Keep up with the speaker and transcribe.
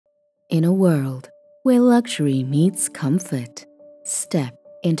In a world where luxury meets comfort, step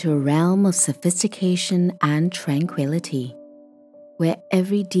into a realm of sophistication and tranquility, where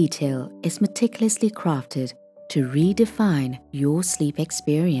every detail is meticulously crafted to redefine your sleep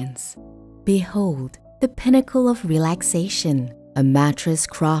experience. Behold the pinnacle of relaxation, a mattress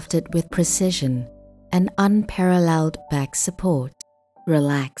crafted with precision and unparalleled back support.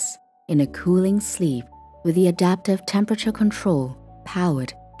 Relax in a cooling sleep with the adaptive temperature control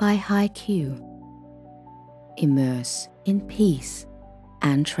powered by HiQ. Immerse in peace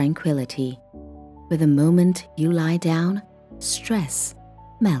and tranquility. With the moment you lie down, stress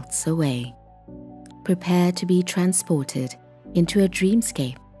melts away. Prepare to be transported into a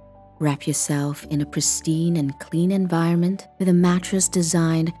dreamscape. Wrap yourself in a pristine and clean environment with a mattress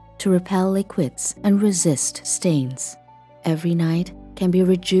designed to repel liquids and resist stains. Every night can be a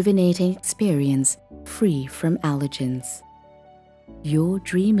rejuvenating experience free from allergens. Your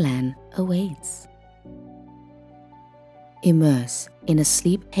Dreamland awaits. Immerse in a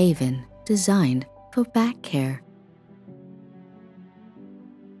sleep haven designed for back care